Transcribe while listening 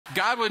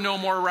God would no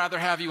more rather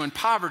have you in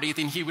poverty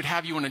than he would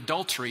have you in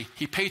adultery.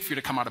 He paid for you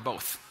to come out of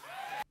both.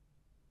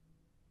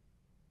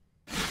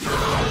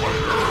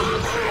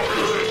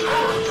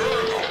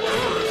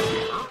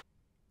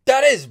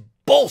 That is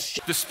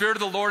bullshit. The Spirit of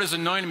the Lord has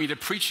anointed me to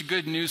preach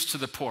good news to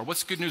the poor.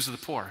 What's good news to the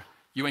poor?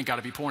 You ain't got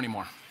to be poor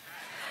anymore.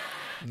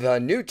 The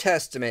New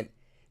Testament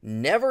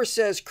never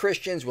says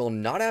Christians will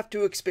not have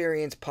to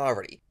experience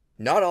poverty.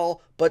 Not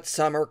all, but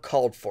some are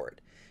called for it.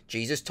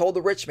 Jesus told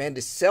the rich man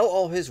to sell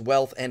all his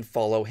wealth and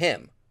follow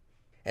him.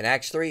 In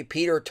Acts 3,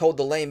 Peter told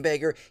the lame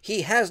beggar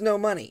he has no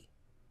money.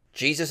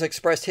 Jesus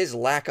expressed his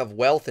lack of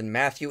wealth in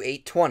Matthew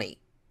 8:20.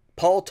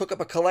 Paul took up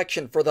a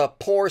collection for the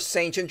poor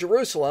saints in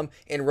Jerusalem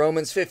in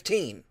Romans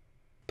 15.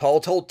 Paul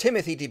told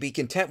Timothy to be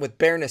content with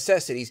bare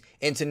necessities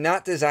and to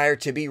not desire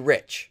to be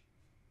rich.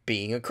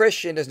 Being a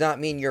Christian does not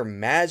mean you're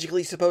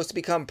magically supposed to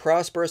become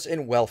prosperous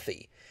and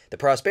wealthy. The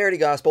prosperity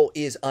gospel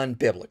is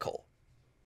unbiblical.